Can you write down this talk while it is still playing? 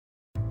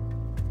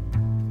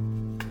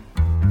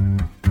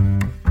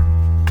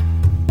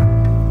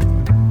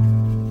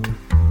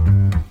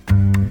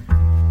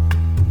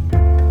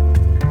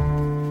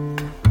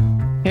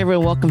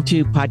everyone. Welcome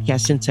to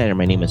Podcast Insider.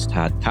 My name is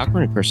Todd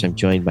Cochran. Of course, I'm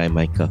joined by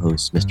my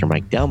co-host, Mr.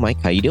 Mike Dell.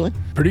 Mike, how you doing?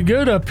 Pretty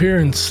good up here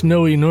in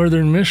snowy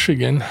northern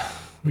Michigan.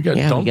 We got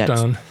dumped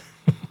on.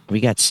 We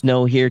got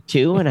snow here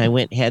too, and I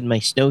went and had my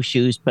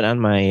snowshoes put on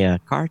my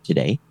car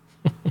today.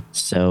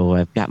 So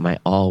I've got my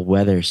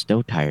all-weather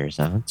snow tires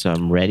on, so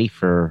I'm ready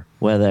for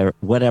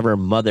whatever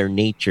Mother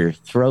Nature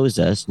throws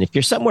us. And if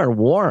you're somewhere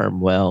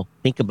warm, well,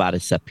 think about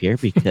us up here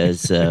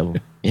because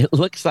it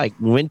looks like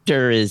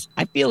winter is.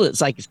 I feel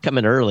it's like it's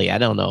coming early. I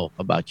don't know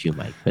about you,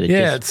 Mike, but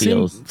it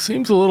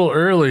seems a little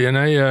early. And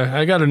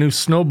I got a new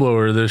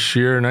snowblower this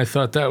year, and I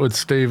thought that would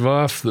stave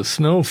off the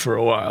snow for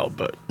a while,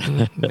 but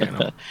you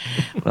know.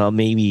 Well,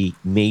 maybe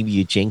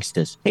you jinxed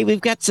us. Hey, we've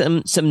got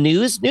some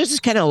news. News is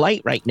kind of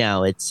light right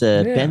now. It's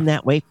been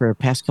that way for the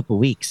past couple of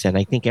weeks, and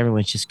I think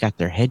everyone's just got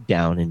their head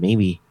down, and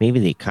maybe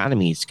the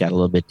economy's got a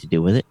little bit to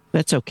do with it.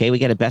 That's okay. We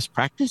got a best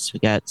practice. We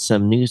got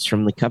some news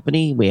from the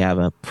company. We have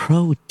a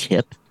pro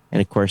tip,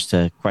 and of course,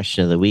 the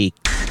question of the week.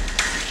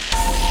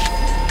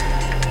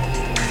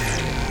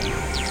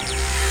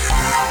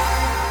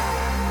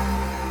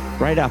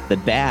 Right off the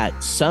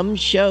bat, some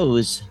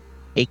shows,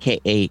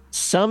 aka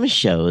some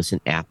shows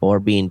in Apple, are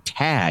being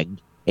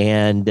tagged,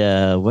 and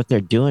what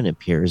they're doing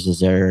appears is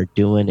they're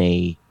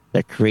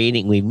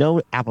creating. We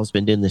know Apple's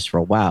been doing this for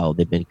a while.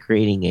 They've been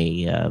creating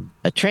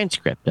a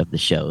transcript of the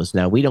shows.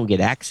 Now, we don't get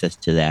access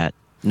to that.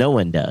 No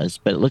one does,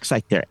 but it looks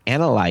like they're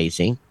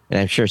analyzing, and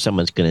I'm sure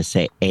someone's going to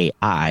say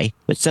AI,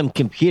 but some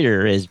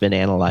computer has been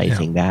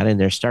analyzing that, and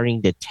they're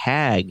starting to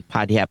tag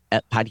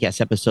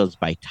podcast episodes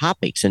by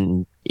topics.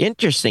 And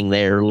interesting,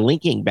 they're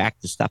linking back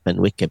to stuff in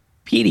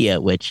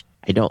Wikipedia, which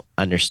I don't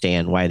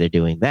understand why they're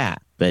doing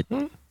that, but...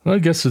 Well, I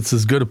guess it's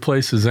as good a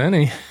place as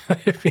any.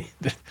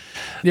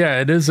 Yeah,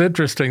 it is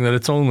interesting that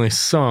it's only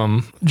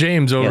some.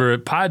 James over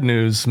at Pod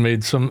News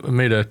made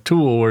a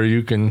tool where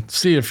you can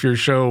see if your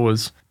show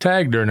was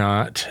tagged or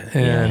not.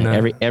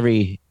 And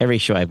every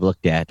show I've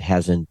looked at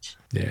hasn't.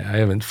 Yeah, I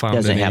haven't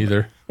found any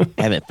either.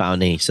 Haven't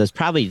found any. So it's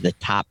probably the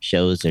top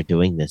shows they're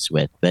doing this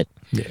with. But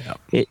yeah,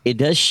 it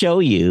does show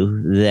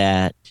you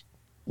that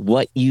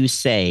what you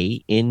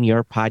say in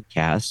your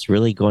podcast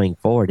really going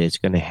forward is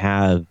going to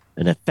have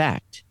an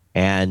effect.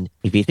 And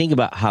if you think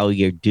about how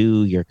you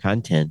do your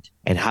content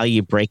and how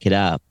you break it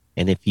up,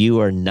 and if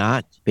you are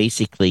not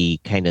basically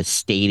kind of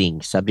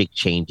stating subject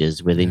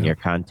changes within your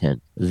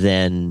content,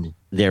 then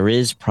there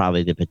is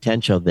probably the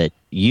potential that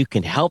you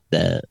can help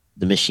the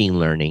machine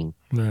learning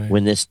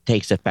when this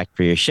takes effect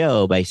for your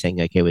show by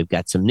saying, okay, we've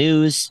got some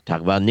news,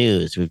 talk about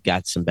news. We've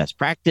got some best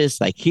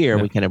practice. Like here,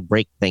 we kind of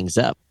break things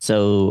up.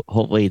 So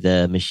hopefully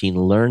the machine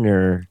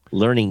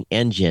learning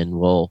engine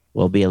will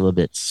be a little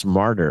bit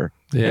smarter.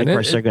 Yeah, and of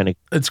course they're going to.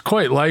 It's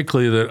quite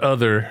likely that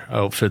other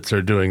outfits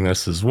are doing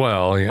this as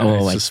well.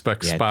 I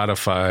suspect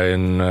Spotify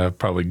and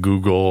probably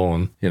Google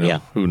and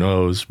who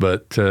knows.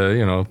 But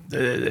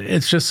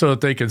it's just so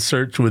that they can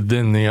search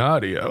within the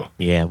audio.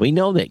 Yeah, we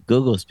know that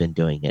Google's been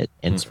doing it,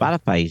 and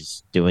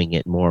Spotify's doing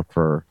it more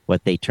for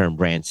what they term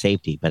brand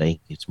safety. But I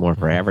think it's more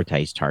for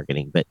advertised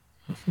targeting. But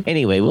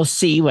anyway, we'll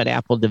see what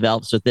Apple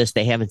develops with this.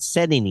 They haven't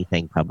said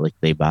anything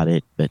publicly about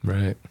it, but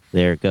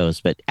there it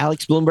goes. But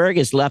Alex Blumberg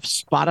has left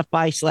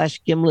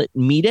Spotify/Gimlet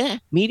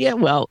Media.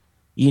 Well,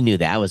 you knew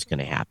that was going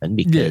to happen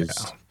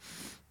because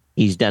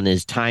he's done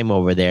his time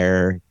over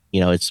there.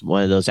 It's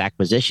one of those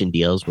acquisition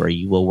deals where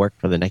you will work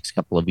for the next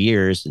couple of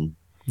years, and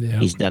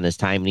he's done his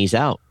time and he's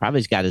out.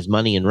 Probably's got his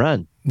money and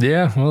run.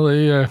 Yeah, well,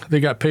 they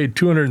got paid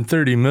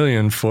 $230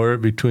 million for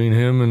it between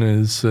him and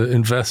his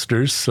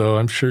investors, so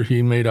I'm sure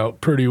he made out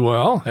pretty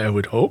well, I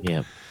would hope.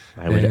 Yeah,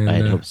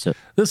 I'd hope so.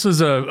 This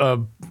is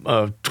a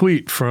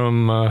tweet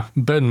from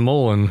Ben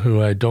Mullen,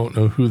 who I don't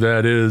know who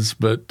that is,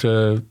 but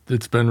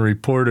it's been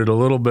reported a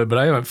little bit, but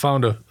I haven't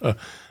found a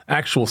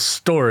actual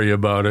story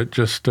about it,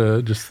 just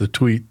the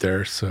tweet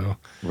there, so...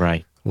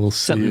 Right. We'll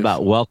see. Something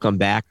about welcome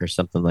back or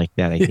something like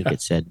that, I think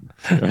it said.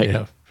 Right?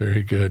 Yeah,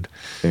 very good.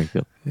 Very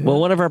good. Yeah. Well,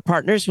 one of our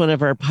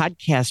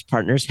podcast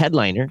partners,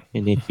 Headliner,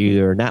 and if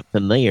you're not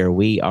familiar,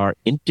 we are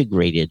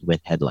integrated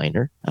with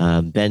Headliner,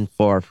 been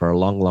for a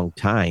long, long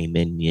time,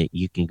 and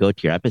you can go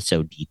to your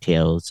episode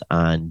details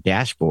on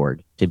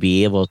Dashboard to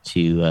be able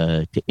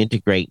to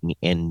integrate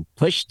and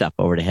push stuff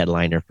over to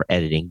Headliner for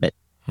editing, but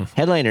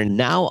Headliner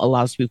now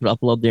allows people to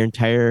upload their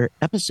entire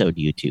episode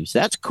to YouTube. So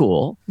that's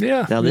cool.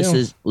 Yeah. Now, this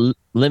is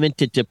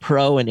limited to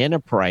Pro and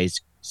Enterprise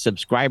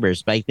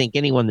subscribers, but I think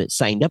anyone that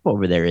signed up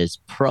over there is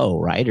Pro,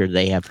 right? Or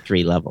they have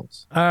 3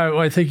 levels? Well,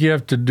 I think you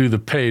have to do the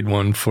paid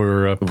one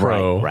for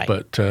Pro. Right.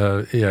 But,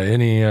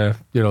 any,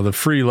 the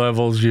free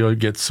levels, you'll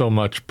get so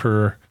much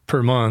per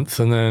month.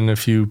 And then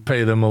if you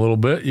pay them a little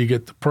bit, you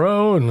get the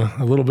Pro, and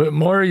a little bit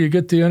more, you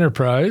get the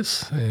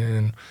Enterprise.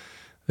 And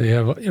they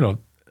have,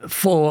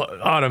 full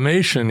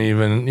automation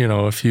even,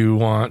 if you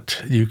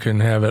want, you can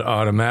have it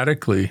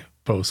automatically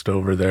post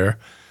over there,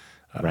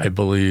 I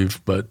believe.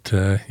 But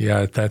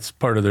that's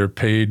part of their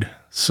paid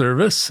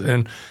service.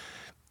 And,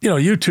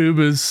 YouTube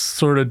is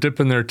sort of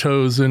dipping their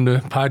toes into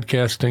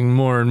podcasting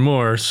more and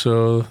more.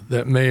 So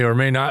that may or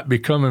may not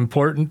become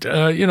important.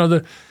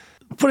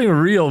 putting a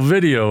real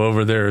video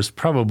over there is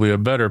probably a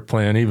better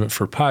plan, even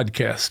for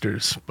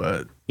podcasters.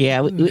 But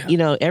Yeah,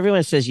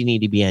 everyone says you need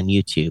to be on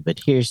YouTube,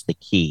 but here's the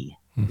key.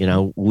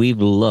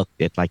 We've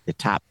looked at like the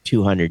top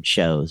 200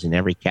 shows in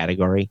every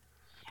category,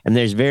 and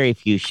there's very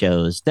few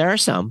shows. There are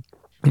some,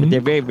 but there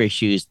are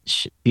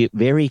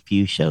very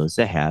few shows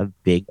that have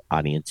big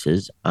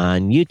audiences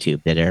on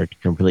YouTube that are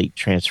complete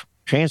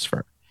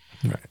transfer.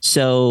 Right.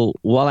 So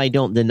while I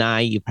don't deny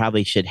you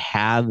probably should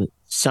have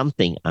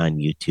something on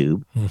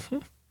YouTube,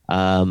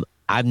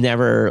 I've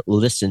never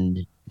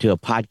listened to a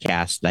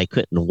podcast that I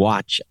couldn't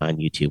watch on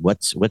YouTube.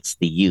 What's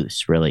the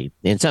use, really?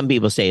 And some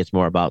people say it's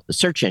more about the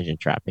search engine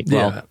traffic.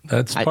 Yeah,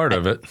 that's part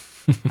of it.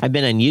 I've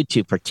been on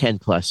YouTube for 10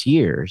 plus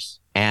years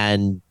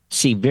and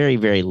see very,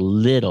 very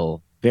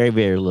little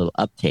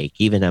uptake,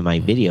 even on my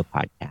video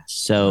podcast.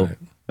 So,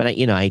 but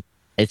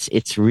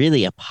it's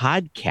really a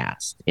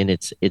podcast, and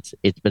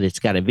but it's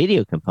got a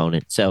video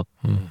component. So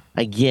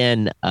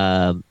again,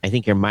 I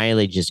think your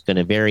mileage is going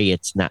to vary.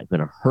 It's not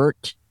going to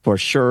hurt for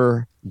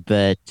sure.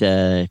 But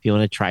if you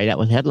want to try it out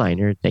with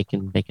Headliner, they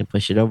can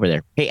push it over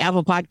there. Hey,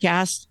 Apple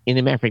Podcasts, in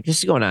the matter of fact, this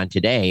is going on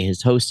today,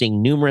 is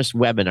hosting numerous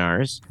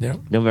webinars. Yeah.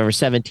 November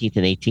 17th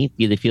and 18th.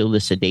 View the field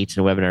list of dates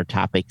and webinar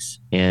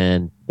topics.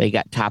 And they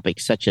got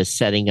topics such as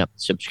setting up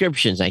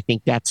subscriptions. I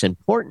think that's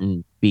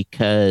important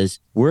because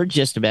we're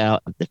just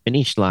about at the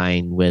finish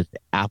line with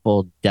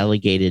Apple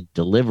delegated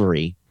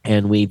delivery.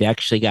 And we've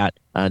actually got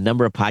a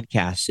number of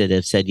podcasts that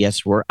have said,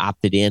 yes, we're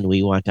opted in.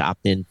 We want to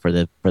opt in for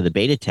the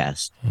beta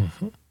test.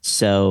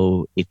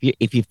 So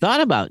if you've thought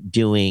about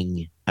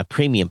doing a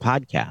premium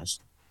podcast,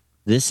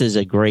 this is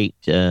a great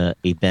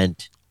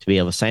event to be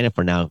able to sign up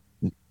for. Now,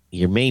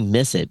 you may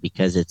miss it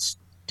because it's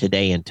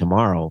today and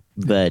tomorrow,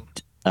 but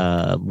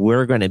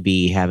we're going to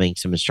be having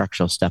some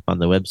instructional stuff on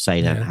the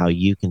website on how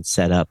you can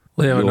set up.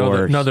 We have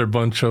another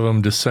bunch of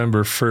them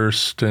December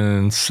 1st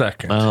and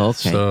 2nd. Oh,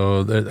 okay.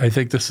 So I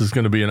think this is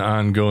going to be an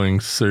ongoing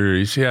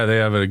series. Yeah, they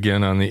have it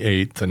again on the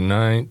 8th and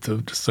 9th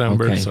of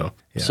December. Okay.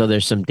 So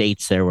there's some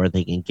dates there where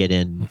they can get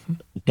in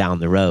down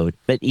the road.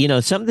 But,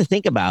 something to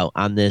think about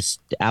on this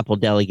Apple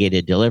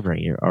delegated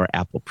delivery or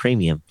Apple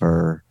Premium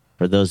for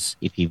those,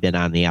 if you've been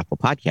on the Apple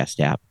Podcast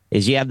app,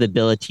 is you have the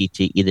ability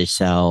to either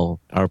sell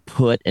or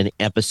put an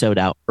episode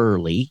out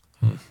early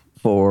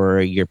for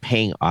your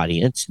paying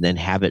audience and then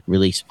have it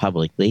released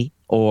publicly.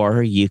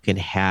 Or you can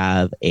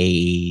have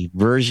a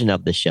version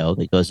of the show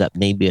that goes up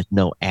maybe with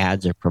no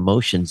ads or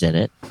promotions in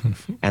it.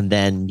 And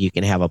then you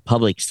can have a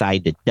public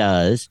side that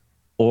does.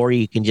 Or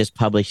you can just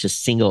publish a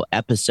single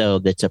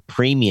episode that's a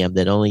premium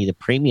that only the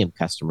premium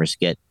customers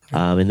get.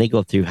 And they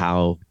go through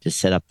how to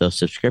set up those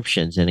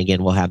subscriptions. And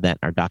again, we'll have that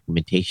in our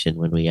documentation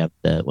when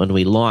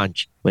we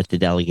launch with the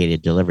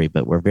delegated delivery.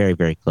 But we're very,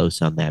 very close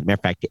on that. Matter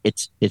of fact,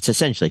 it's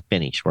essentially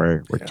finished.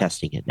 We're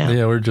testing it now.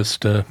 Yeah, we're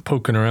just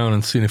poking around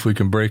and seeing if we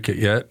can break it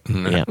yet.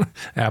 And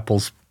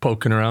Apple's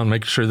poking around,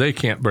 making sure they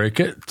can't break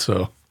it.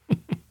 So.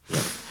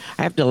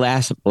 I have to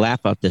laugh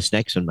out this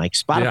next one, Mike.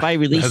 Spotify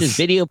releases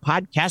video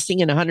podcasting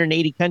in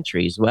 180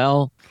 countries.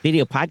 Well,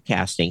 video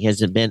podcasting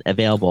has been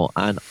available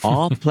on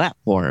all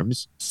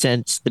platforms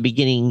since the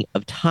beginning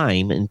of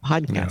time in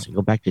podcasting.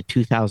 Go back to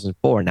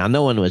 2004. Now,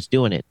 no one was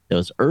doing it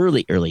those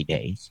early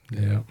days.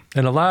 Yeah,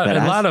 and a lot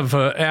of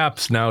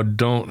apps now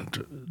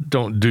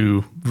don't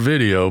do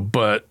video,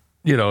 but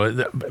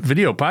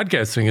video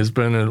podcasting has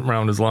been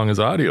around as long as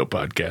audio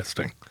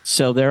podcasting.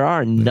 So there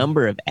are a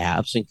number of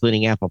apps,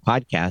 including Apple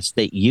Podcasts,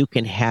 that you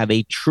can have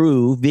a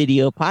true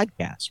video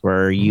podcast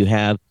where you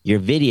have your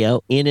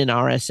video in an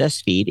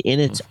RSS feed in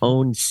its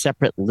own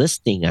separate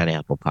listing on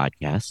Apple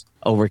Podcasts,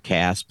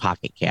 Overcast,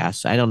 Pocket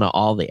Casts. I don't know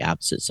all the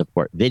apps that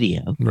support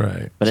video,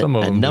 right? But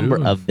a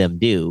number of them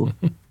do,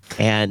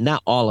 and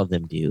not all of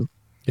them do.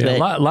 Yeah,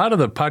 a lot of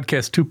the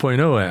Podcast 2.0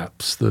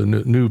 apps, the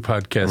new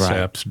podcast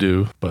apps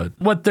do. But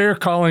what they're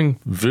calling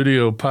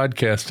video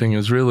podcasting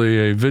is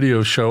really a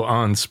video show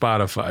on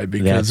Spotify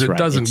because it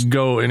doesn't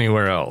go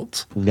anywhere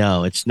else.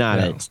 No, it's not.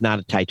 Yeah. It's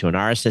not tied to an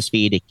RSS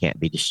feed. It can't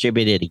be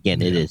distributed.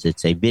 Again, it is.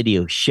 It's a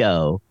video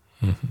show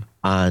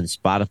on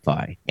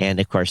Spotify. And,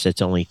 of course,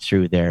 it's only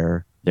through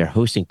their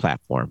hosting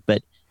platform.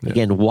 But,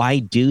 again, why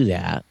do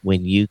that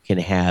when you can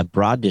have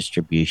broad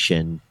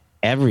distribution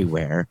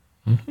everywhere?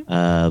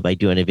 By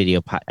doing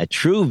a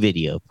true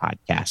video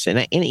podcast.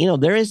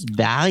 And there is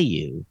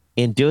value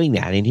in doing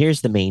that. And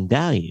here's the main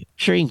value.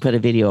 Sure, you can put a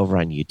video over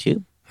on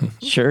YouTube.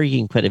 Sure, you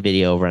can put a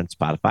video over on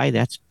Spotify.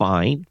 That's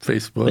fine.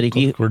 Facebook,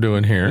 like we're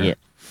doing here. Yeah.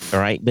 All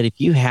right. But if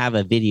you have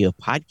a video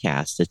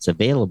podcast that's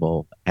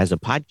available as a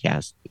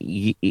podcast,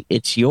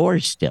 it's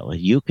yours still.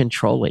 You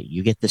control it.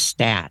 You get the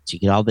stats. You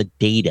get all the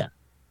data.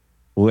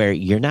 Where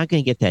you're not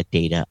going to get that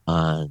data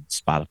on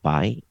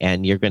Spotify,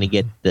 and you're going to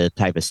get the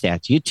type of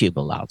stats YouTube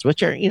allows,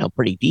 which are,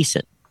 pretty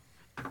decent.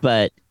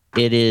 But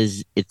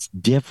it's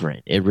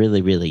different. It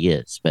really, really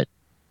is. But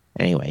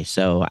anyway,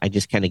 so I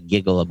just kind of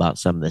giggle about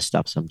some of this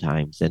stuff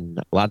sometimes. And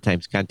a lot of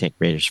times content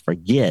creators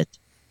forget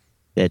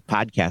that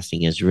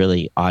podcasting is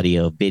really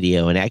audio,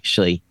 video, and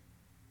actually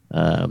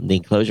the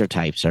enclosure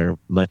types are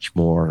much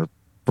more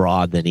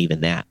broad than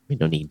even that. We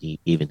don't need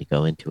even to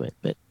go into it,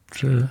 but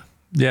Sure.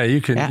 Yeah,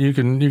 you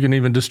can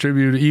even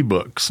distribute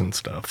ebooks and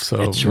stuff. So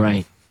that's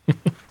right.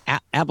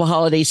 Apple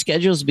holiday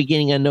schedules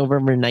beginning on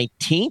November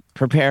 19th.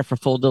 Prepare for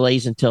full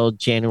delays until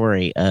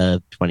January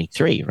of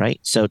 23, right?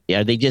 So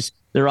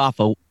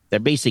they're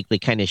basically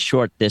kind of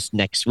short this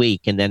next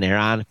week, and then they're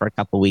on for a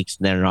couple of weeks,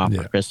 and then they're off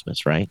for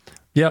Christmas, right?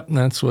 Yep,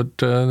 that's what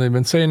they've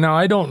been saying. Now,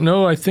 I don't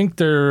know. I think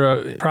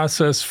their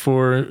process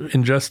for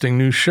ingesting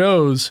new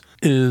shows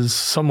is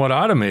somewhat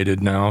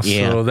automated now,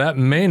 so that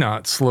may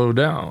not slow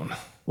down.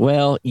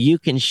 Well, you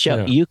can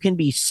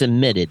be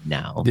submitted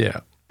now. Yeah.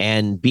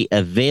 And be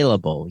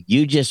available.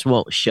 You just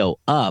won't show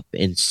up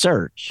in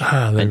search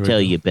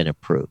until you've been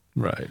approved.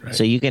 Right.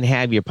 So you can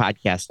have your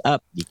podcast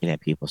up. You can have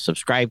people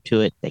subscribe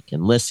to it. They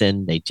can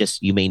listen.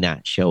 You may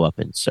not show up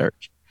in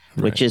search,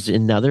 which is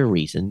another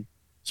reason.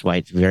 That's why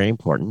it's very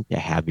important to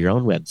have your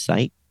own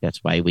website.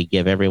 That's why we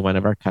give every one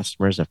of our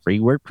customers a free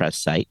WordPress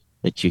site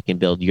that you can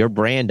build your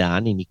brand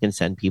on, and you can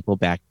send people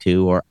back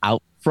to or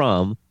out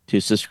from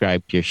to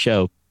subscribe to your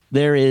show.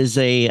 There is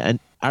an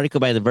article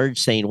by The Verge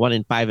saying 1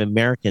 in 5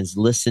 Americans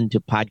listen to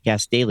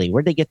podcasts daily.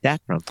 Where'd they get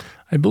that from?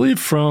 I believe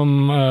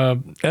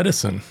from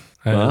Edison.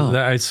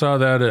 I saw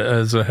that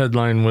as a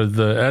headline with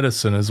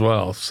Edison as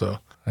well. So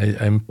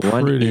I'm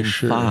pretty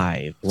sure.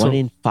 1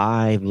 in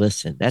 5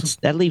 listen.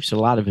 That leaves a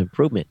lot of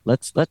improvement.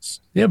 Let's.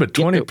 Yeah, but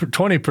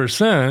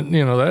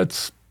 20%.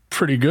 That's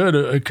pretty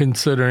good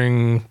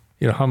considering.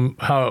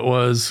 How it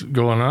was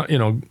going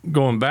on.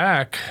 Going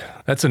back.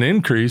 That's an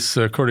increase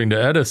according to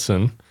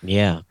Edison.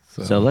 Yeah.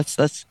 So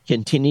let's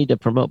continue to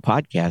promote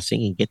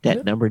podcasting and get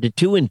that number to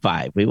 2 in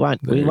 5. We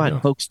want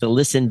folks to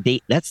listen.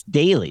 That's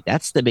daily.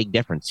 That's the big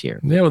difference here.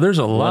 Yeah, well, there's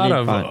a lot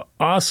of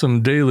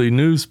awesome daily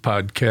news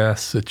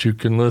podcasts that you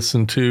can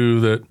listen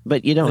to.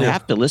 But you don't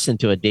have to listen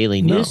to a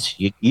daily news.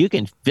 You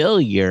can fill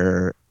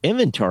your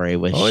inventory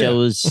with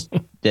shows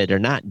that are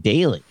not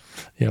daily.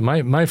 Yeah,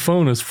 my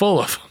phone is full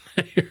of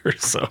them. Here,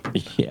 so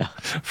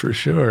for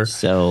sure.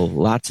 So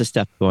lots of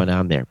stuff going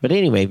on there. But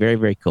anyway, very,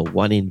 very cool.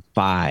 1 in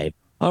 5.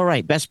 All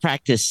right, best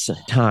practice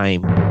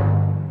time.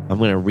 I'm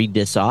going to read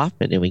this off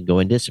and then we can go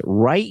into this.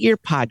 Write your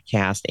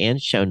podcast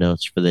and show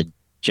notes for the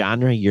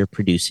genre you're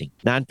producing.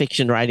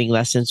 Nonfiction writing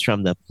lessons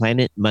from the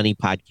Planet Money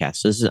podcast.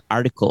 So this is an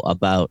article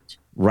about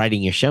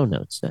writing your show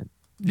notes then.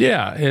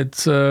 Yeah,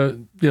 it's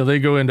they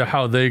go into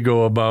how they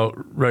go about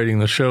writing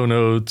the show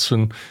notes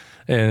and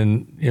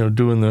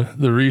doing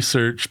the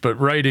research, but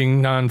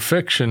writing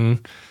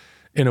nonfiction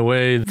in a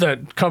way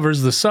that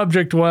covers the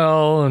subject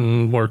well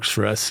and works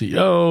for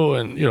SEO.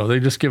 And, they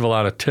just give a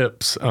lot of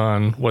tips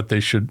on what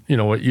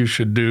you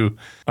should do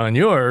on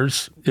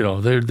yours.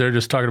 They're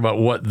just talking about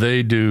what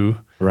they do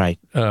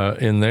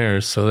in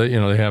theirs. So that,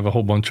 they have a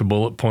whole bunch of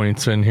bullet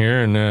points in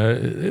here, and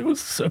it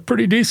was a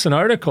pretty decent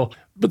article.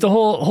 But the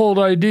whole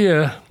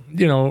idea,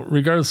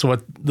 regardless of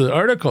what the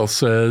article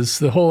says,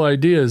 the whole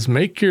idea is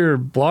make your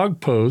blog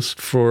post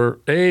for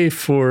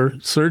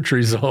search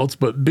results,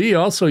 but B,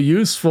 also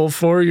useful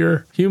for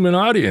your human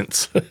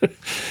audience.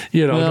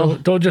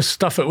 Don't just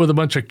stuff it with a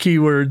bunch of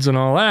keywords and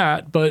all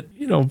that, but,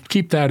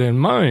 keep that in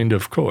mind,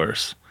 of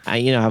course.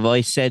 I've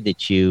always said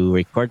that you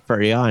record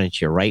for your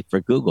audience, you write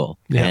for Google,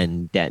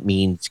 and that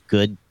means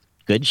good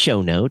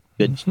show note,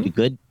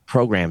 good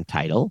program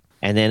title,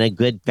 and then a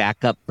good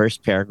backup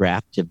first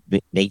paragraph to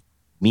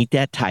meet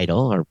that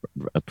title or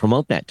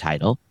promote that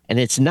title. And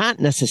it's not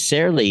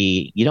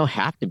necessarily, you don't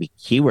have to be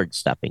keyword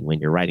stuffing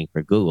when you're writing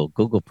for Google.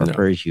 Google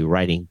prefers you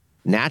writing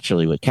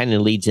naturally, what kind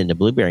of leads into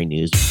Blueberry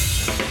News.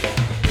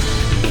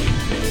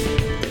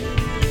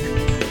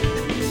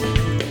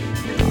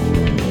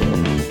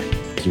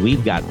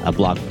 We've got a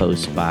blog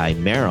post by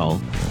Merrill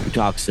who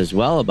talks as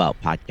well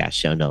about podcast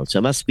show notes. So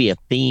it must be a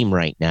theme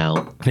right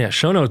now. Yeah,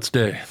 show notes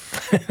day.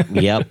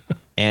 Yep.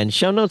 And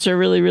show notes are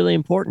really, really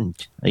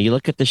important. You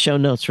look at the show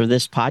notes for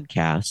this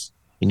podcast,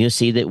 and you'll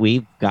see that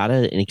we've got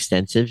an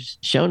extensive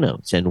show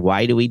notes. And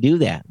why do we do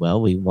that?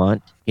 Well, we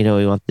want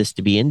this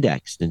to be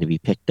indexed and to be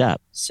picked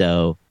up.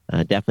 So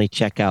definitely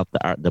check out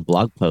the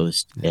blog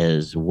post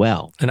as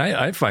well. And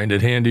I find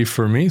it handy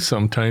for me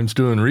sometimes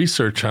doing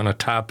research on a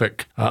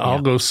topic.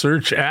 I'll go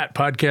search at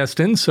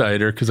Podcast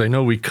Insider because I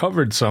know we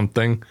covered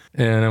something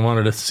and I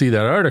wanted to see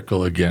that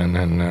article again.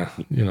 And,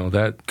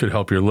 that could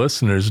help your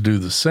listeners do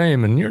the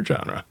same in your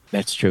genre.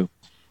 That's true.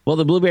 Well,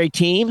 the Blueberry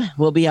team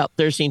will be out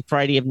Thursday and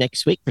Friday of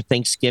next week for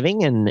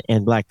Thanksgiving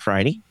and Black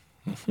Friday.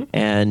 Mm-hmm.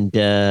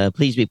 And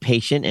please be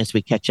patient as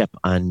we catch up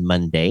on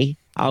Monday.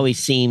 I always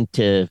seem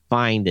to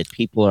find that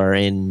people are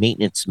in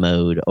maintenance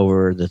mode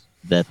over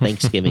the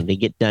Thanksgiving. They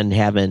get done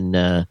having,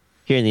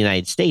 here in the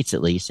United States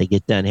at least, they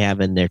get done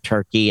having their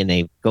turkey and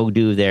they go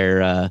do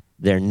their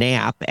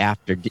nap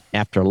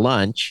after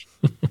lunch.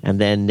 And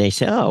then they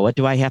say, oh, what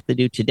do I have to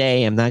do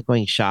today? I'm not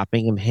going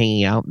shopping. I'm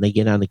hanging out. And they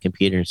get on the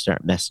computer and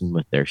start messing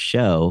with their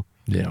show.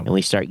 Yeah. And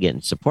we start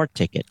getting support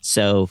tickets.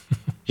 So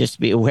just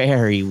be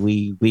aware,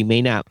 we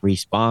may not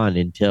respond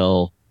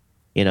until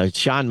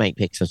Sean might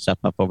pick some stuff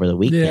up over the Yeah,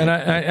 weekend.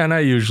 and I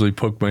usually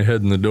poke my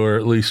head in the door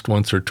at least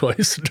once or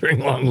twice during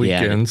long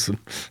weekends.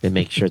 To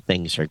make sure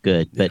things are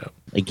good. But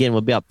again,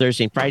 we'll be out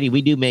Thursday and Friday.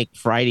 We do make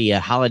Friday a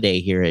holiday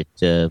here at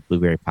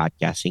Blueberry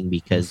Podcasting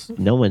because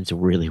no one's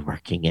really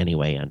working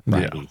anyway on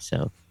Friday.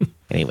 So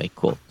anyway,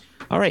 cool.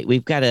 All right,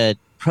 we've got a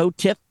pro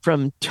tip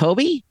from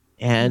Toby.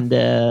 And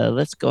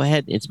let's go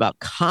ahead. It's about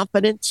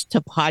confidence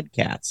to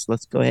podcasts.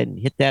 Let's go ahead and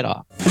hit that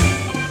off.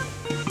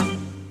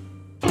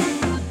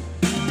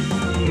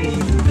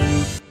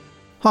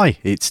 Hi,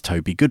 it's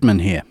Toby Goodman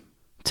here.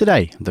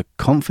 Today, the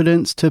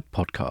confidence to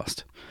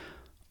podcast.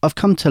 I've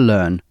come to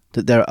learn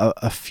that there are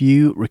a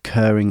few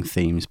recurring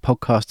themes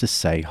podcasters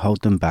say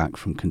hold them back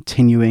from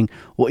continuing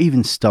or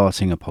even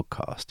starting a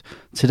podcast.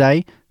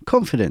 Today,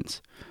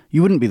 confidence.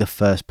 You wouldn't be the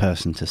first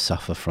person to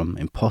suffer from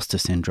imposter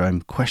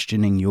syndrome,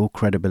 questioning your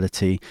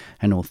credibility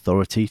and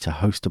authority to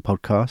host a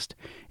podcast.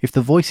 If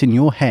the voice in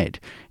your head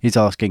is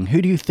asking,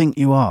 who do you think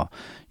you are?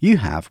 You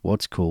have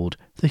what's called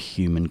the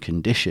human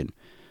condition.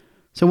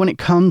 So when it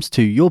comes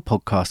to your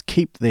podcast,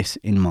 keep this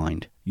in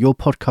mind. Your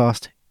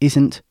podcast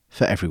isn't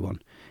for everyone.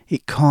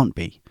 It can't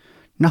be.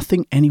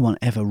 Nothing anyone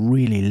ever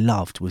really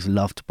loved was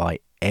loved by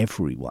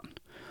everyone.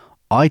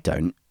 I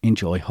don't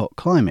enjoy hot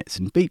climates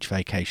and beach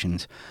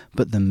vacations,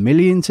 but the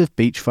millions of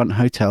beachfront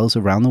hotels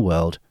around the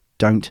world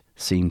don't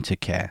seem to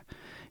care.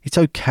 It's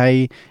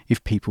okay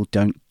if people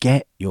don't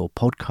get your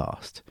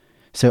podcast.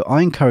 So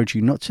I encourage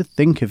you not to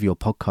think of your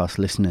podcast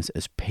listeners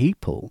as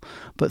people,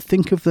 but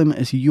think of them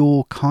as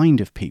your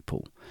kind of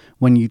people.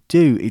 When you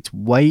do, it's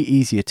way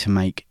easier to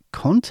make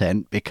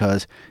content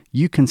because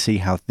you can see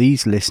how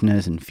these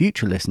listeners and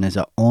future listeners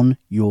are on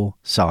your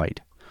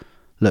side.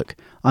 Look,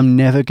 I'm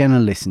never going to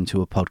listen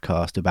to a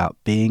podcast about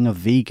being a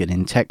vegan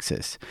in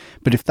Texas,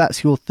 but if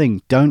that's your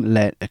thing, don't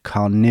let a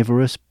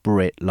carnivorous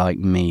Brit like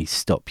me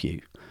stop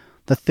you.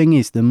 The thing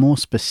is, the more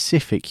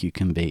specific you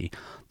can be,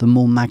 the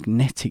more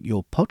magnetic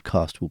your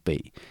podcast will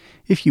be.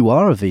 If you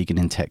are a vegan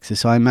in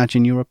Texas, I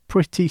imagine you're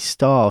pretty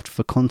starved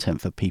for content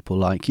for people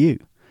like you.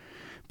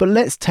 But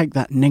let's take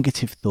that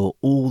negative thought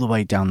all the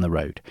way down the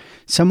road.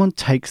 Someone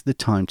takes the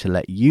time to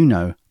let you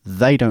know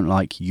they don't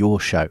like your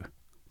show.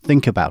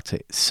 Think about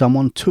it.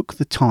 Someone took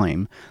the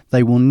time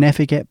they will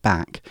never get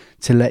back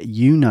to let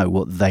you know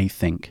what they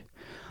think.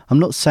 I'm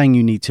not saying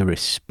you need to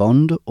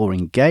respond or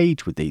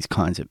engage with these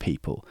kinds of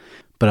people,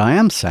 but I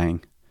am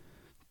saying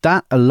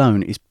that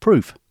alone is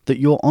proof that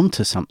you're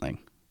onto something.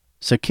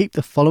 So keep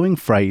the following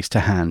phrase to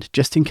hand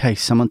just in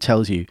case someone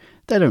tells you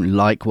they don't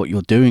like what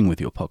you're doing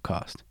with your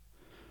podcast.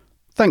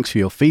 Thanks for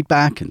your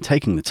feedback and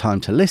taking the time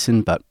to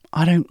listen, but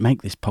I don't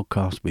make this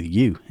podcast with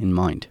you in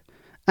mind.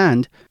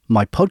 And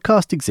my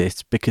podcast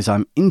exists because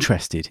I'm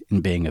interested in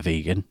being a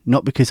vegan,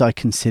 not because I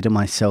consider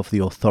myself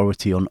the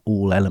authority on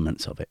all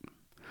elements of it.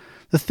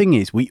 The thing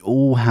is, we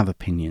all have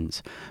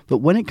opinions, but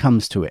when it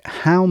comes to it,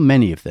 how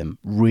many of them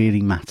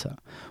really matter?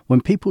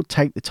 When people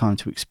take the time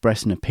to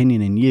express an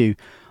opinion in you,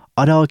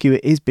 I'd argue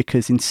it is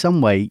because in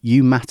some way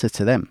you matter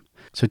to them.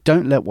 So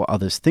don't let what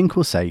others think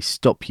or say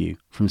stop you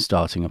from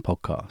starting a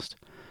podcast.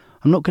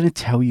 I'm not going to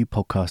tell you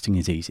podcasting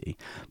is easy,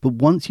 but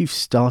once you've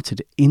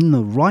started in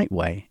the right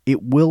way,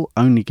 it will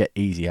only get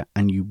easier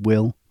and you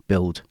will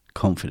build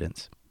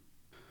confidence.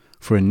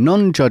 For a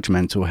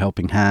non-judgmental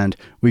helping hand,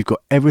 we've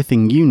got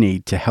everything you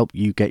need to help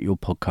you get your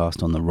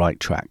podcast on the right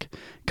track.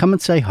 Come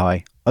and say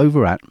hi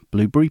over at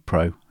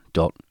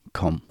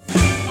blueberrypro.com.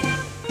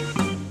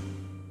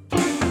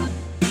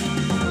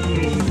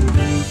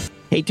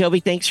 Hey, Toby,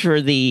 thanks for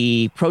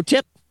the pro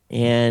tip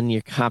and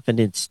your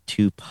confidence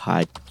to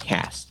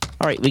podcast.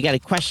 All right, we got a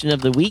question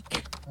of the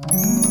week.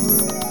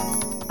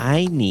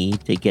 I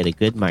need to get a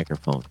good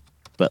microphone,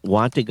 but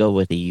want to go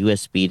with a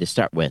USB to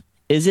start with.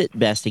 Is it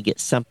best to get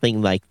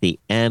something like the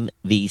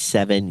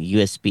MV7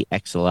 USB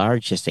XLR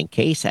just in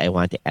case I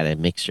want to add a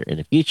mixer in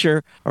the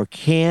future? Or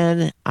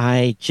can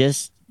I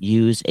just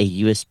use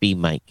a USB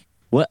mic?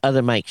 What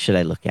other mic should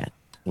I look at?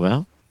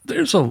 Well,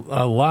 there's a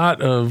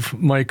lot of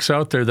mics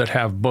out there that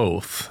have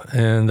both,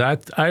 and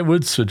that I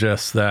would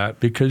suggest that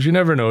because you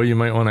never know, you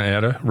might want to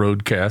add a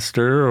Rodecaster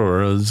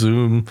or a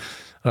Zoom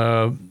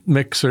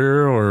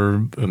mixer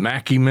or a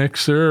Mackie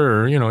mixer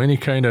or any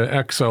kind of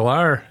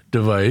XLR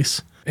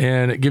device,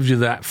 and it gives you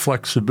that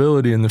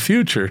flexibility in the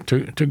future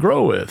to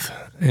grow with.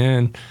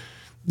 And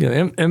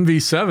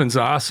MV7's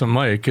an awesome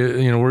mic.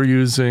 We're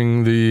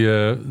using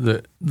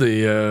the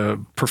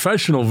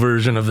professional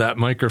version of that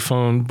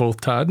microphone,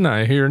 both Todd and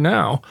I here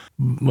now.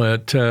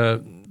 But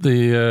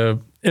the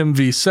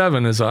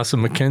MV7 is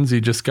awesome.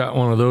 Mackenzie just got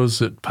one of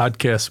those at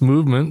Podcast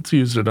Movement.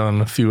 Used it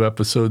on a few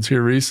episodes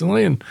here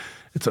recently, and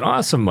it's an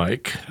awesome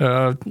mic.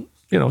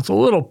 It's a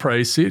little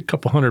pricey, a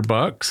couple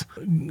 $100.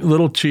 A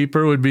little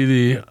cheaper would be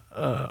the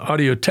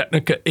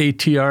Audio-Technica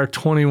ATR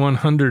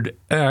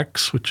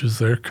 2100X, which is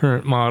their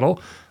current model.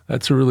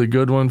 That's a really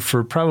good one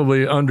for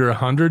probably under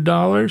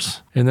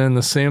 $100. And then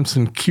the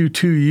Samson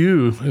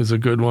Q2U is a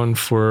good one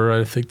for,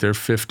 I think they're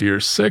 50 or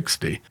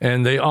 60.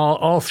 And they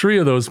all three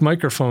of those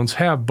microphones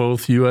have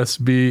both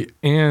USB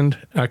and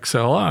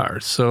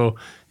XLR. So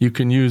you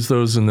can use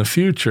those in the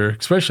future,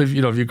 especially if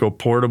you go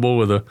portable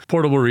with a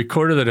portable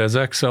recorder that has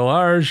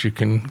XLRs. You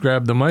can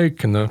grab the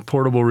mic and the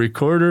portable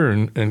recorder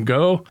and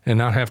go and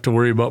not have to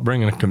worry about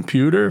bringing a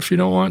computer if you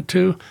don't want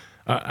to.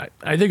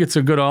 I think it's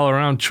a good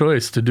all-around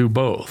choice to do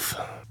both.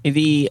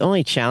 The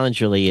only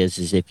challenge really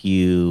is if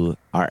you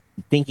are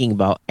thinking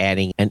about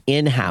adding an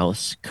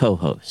in-house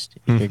co-host.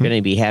 If you're going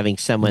to be having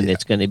someone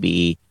that's going to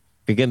be,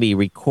 you're going to be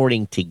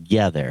recording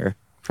together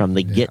from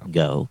the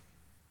get-go,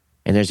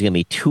 and there's going to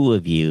be two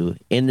of you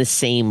in the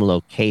same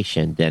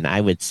location, then I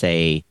would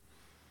say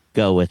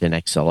go with an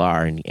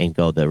XLR and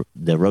go the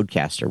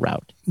Rodecaster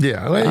route.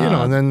 Yeah,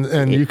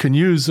 and you can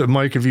use a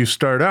mic if you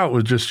start out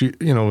with just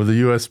with a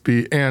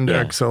USB and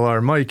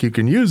XLR mic. You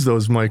can use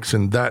those mics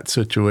in that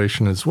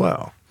situation as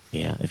well.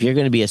 Yeah, if you're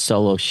going to be a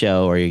solo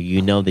show, or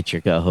that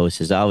your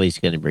co-host is always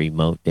going to be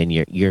remote, then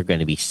you're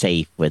going to be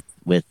safe with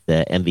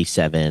the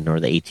MV7 or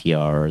the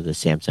ATR or the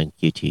Samsung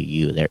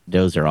Q2U.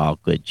 Those are all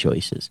good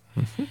choices.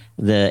 Mm-hmm.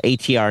 The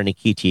ATR and the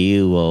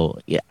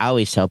Q2U I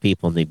always tell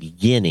people in the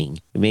beginning,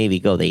 maybe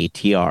go the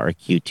ATR or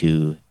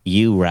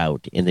Q2U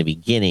route in the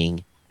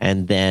beginning,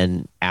 and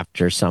then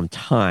after some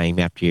time,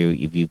 if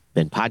you've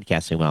been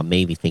podcasting a while,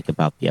 maybe think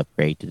about the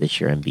upgrade to this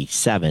year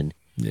MV7.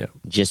 Yeah.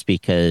 Just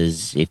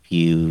because if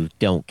you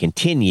don't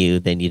continue,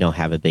 then you don't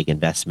have a big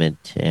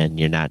investment and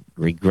you're not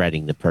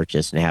regretting the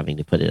purchase and having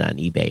to put it on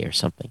eBay or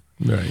something.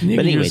 Right. And you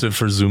can use it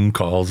for Zoom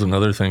calls and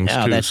other things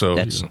too.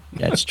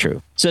 That's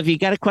true. So if you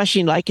got a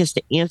question you'd like us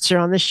to answer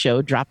on the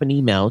show, drop an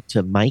email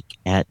to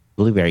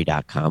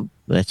mike@blueberry.com.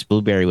 That's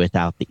Blueberry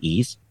without the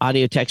E's.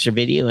 Audio, text, or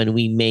video, and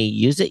we may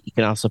use it. You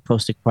can also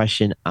post a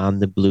question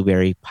on the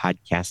Blueberry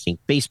Podcasting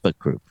Facebook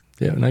group.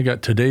 Yeah, and I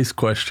got today's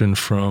question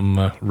from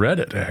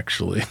Reddit,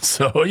 actually.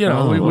 So,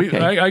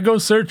 I go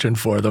searching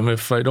for them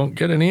if I don't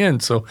get any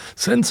in. So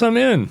send some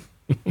in.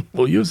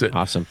 We'll use it.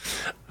 Awesome.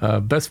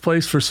 Best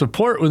place for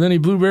support with any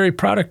Blueberry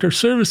product or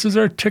service is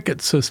our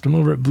ticket system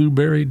over at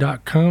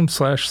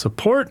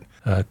blueberry.com/support.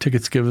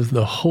 Tickets give us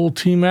the whole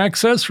team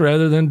access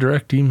rather than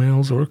direct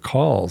emails or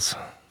calls.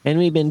 And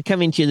we've been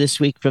coming to you this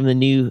week from the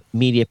new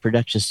media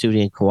production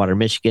studio in Coldwater,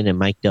 Michigan, and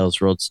Mike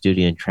Dell's Road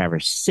Studio in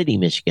Traverse City,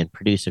 Michigan,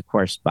 produced, of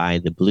course, by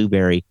the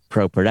Blueberry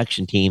Pro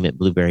production team at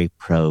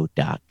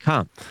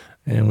blueberrypro.com.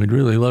 And we'd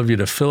really love you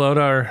to fill out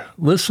our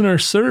listener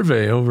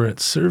survey over at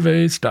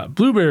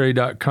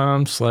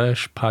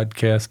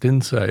surveys.blueberry.com/podcast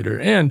insider.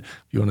 And if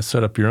you want to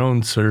set up your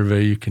own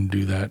survey, you can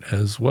do that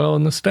as well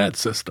in the stat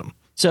system.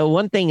 So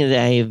one thing that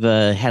I've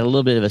had a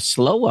little bit of a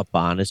slow up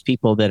on is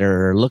people that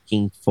are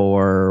looking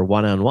for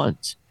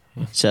one-on-ones.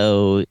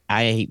 So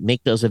I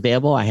make those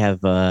available. I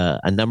have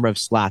a number of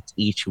slots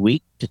each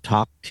week to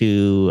talk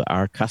to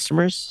our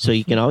customers. So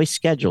you can always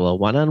schedule a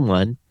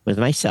one-on-one with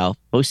myself,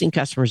 hosting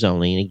customers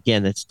only. And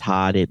again, that's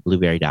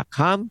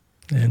Todd@blueberry.com.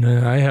 And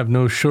I have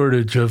no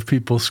shortage of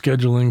people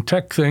scheduling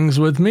tech things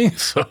with me.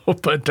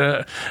 But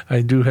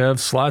I do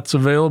have slots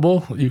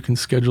available. You can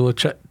schedule a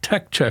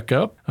tech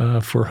checkup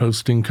for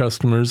hosting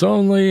customers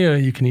only.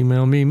 You can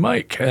email me,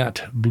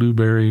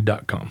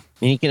 mike@blueberry.com.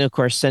 And you can, of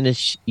course, send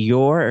us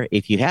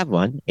if you have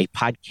one, a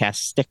podcast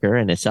sticker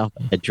and a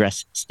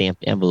self-addressed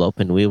stamped envelope,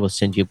 and we will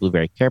send you a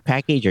Blueberry Care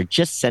Package, or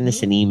just send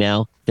us an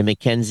email to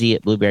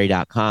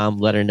Mackenzie@blueberry.com.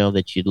 Let her know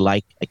that you'd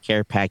like a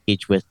care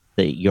package with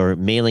your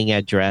mailing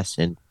address,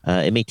 and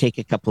it may take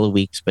a couple of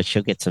weeks, but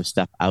she'll get some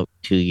stuff out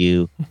to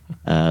you.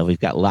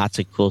 We've got lots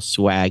of cool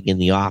swag in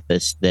the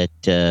office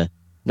that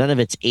none of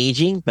it's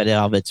aging, but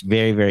all of it's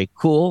very, very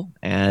cool,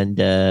 and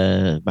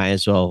might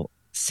as well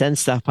send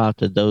stuff out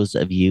to those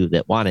of you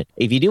that want it.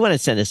 If you do want to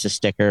send us a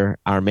sticker,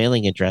 our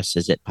mailing address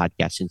is at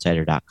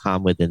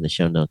podcastinsider.com within the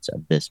show notes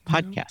of this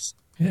podcast.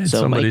 Yeah, so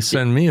somebody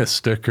send me a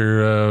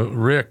sticker.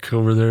 Rick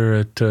over there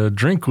at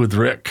Drink with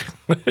Rick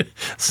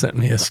sent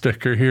me a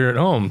sticker here at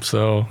home.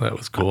 So that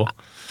was cool.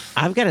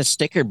 I've got a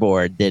sticker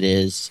board that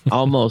is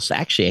almost,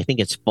 actually, I think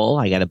it's full.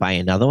 I got to buy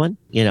another one.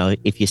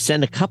 If you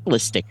send a couple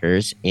of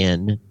stickers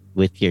in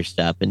with your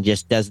stuff and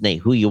just designate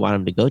who you want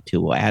them to go to,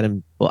 we'll add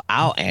them. Well,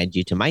 I'll add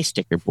you to my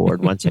sticker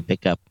board once I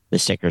pick up the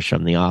stickers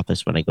from the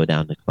office when I go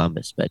down to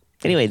Columbus. But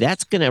anyway,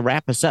 that's going to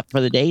wrap us up for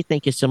the day.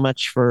 Thank you so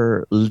much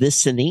for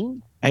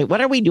listening.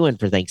 What are we doing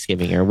for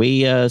Thanksgiving? Are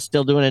we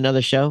still doing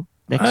another show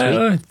next week?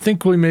 I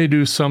think we may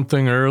do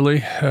something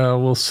early.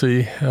 We'll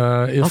see.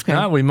 If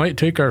not, we might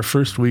take our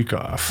first week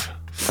off.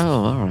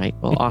 Oh, all right.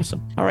 Well,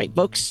 awesome. All right,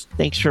 folks.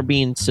 Thanks for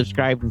being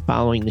subscribed and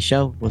following the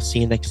show. We'll see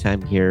you next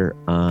time here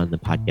on the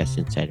Podcast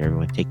Insider.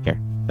 Everyone, take care.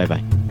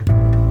 Bye-bye.